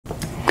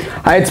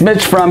Hi, it's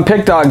Mitch from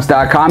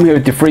PickDawgz.com here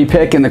with your free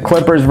pick in the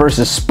Clippers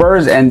versus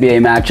Spurs NBA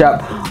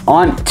matchup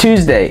on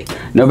Tuesday,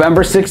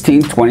 November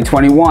 16th,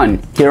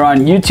 2021. Here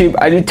on YouTube,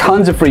 I do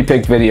tons of free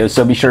pick videos,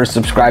 so be sure to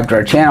subscribe to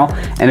our channel.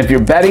 And if you're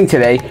betting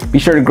today, be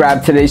sure to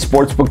grab today's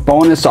sportsbook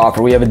bonus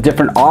offer. We have a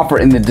different offer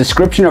in the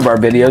description of our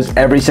videos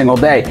every single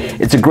day.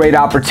 It's a great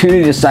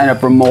opportunity to sign up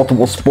for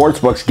multiple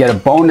sportsbooks, get a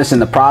bonus in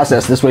the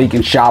process. This way you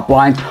can shop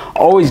lines,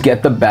 always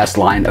get the best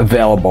line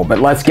available. But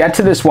let's get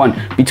to this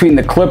one between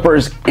the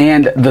Clippers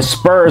and the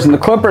Spurs. And the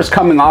Clippers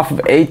coming off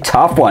of a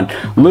tough one,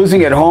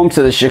 losing at home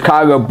to the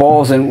Chicago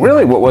Bulls in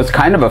really what was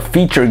kind of a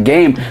feature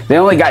game. They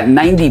only got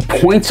 90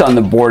 points on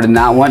the board in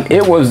that one.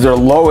 It was their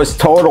lowest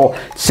total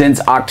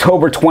since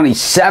October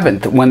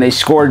 27th when they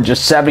scored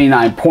just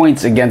 79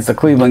 points against the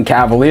Cleveland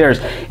Cavaliers.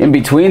 In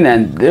between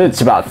then,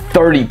 it's about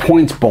 30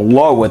 points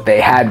below what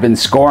they had been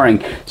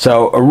scoring.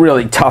 So a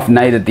really tough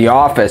night at the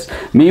office.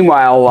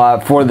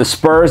 Meanwhile, for the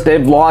Spurs,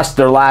 they've lost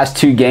their last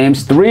 2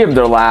 games, 3 of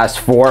their last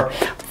 4.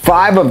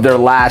 5 of their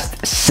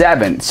last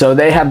 7, so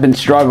they have been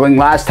struggling.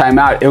 Last time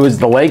out, it was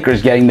the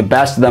Lakers getting the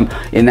best of them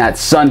in that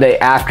Sunday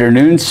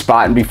afternoon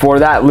spot, and before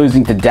that,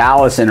 losing to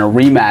Dallas in a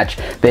rematch.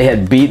 They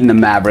had beaten the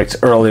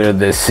Mavericks earlier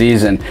this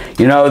season.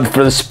 You know,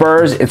 for the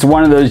Spurs, it's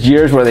one of those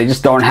years where they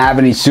just don't have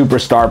any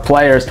superstar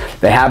players.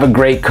 They have a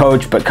great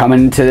coach, but coming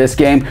into this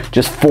game,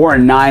 just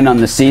 4-9 on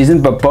the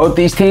season, but both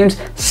these teams,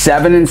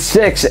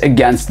 7-6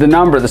 against the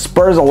number. The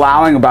Spurs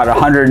allowing about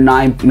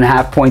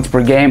 109.5 points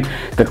per game,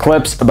 the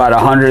Clips about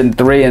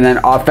 103. And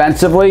then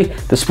offensively,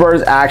 the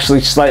Spurs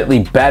actually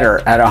slightly better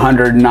at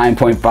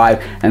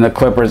 109.5 and the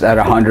Clippers at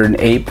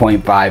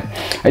 108.5.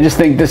 I just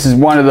think this is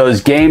one of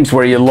those games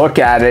where you look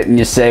at it and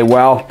you say,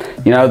 well,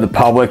 you know, the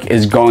public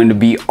is going to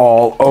be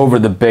all over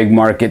the big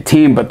market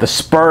team, but the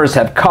Spurs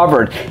have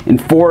covered in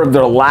 4 of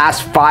their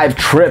last 5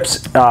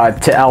 trips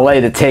to LA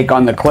to take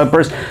on the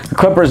Clippers. The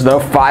Clippers, though,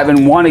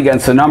 5-1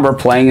 against the number,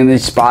 playing in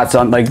these spots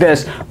on like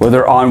this where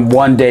they're on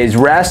 1 day's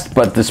rest,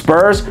 but the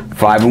Spurs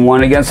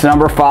 5-1 against the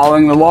number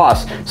following the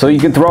loss. So you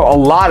can throw a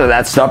lot of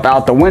that stuff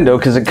out the window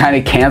because it kind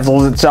of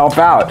cancels itself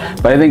out.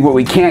 But I think what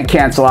we can't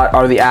cancel out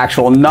are the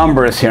actual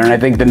numbers here, and I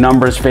think the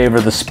numbers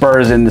favor the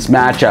Spurs in this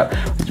matchup,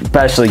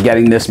 especially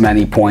getting this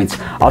many points.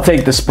 I'll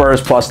take the Spurs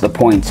plus the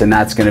points, and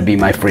that's going to be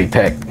my free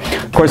pick.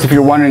 Of course, if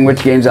you're wondering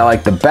which games I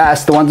like the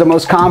best, the ones I'm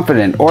most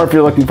confident, or if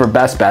you're looking for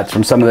best bets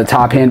from some of the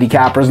top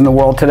handicappers in the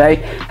world today,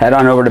 head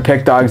on over to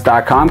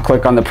PickDawgz.com,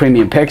 click on the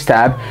Premium Picks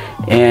tab,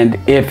 and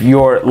if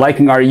you're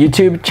liking our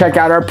YouTube, check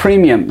out our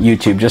Premium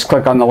YouTube. Just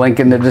click on the link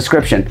in the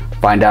description.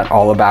 Find out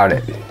all about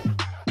it.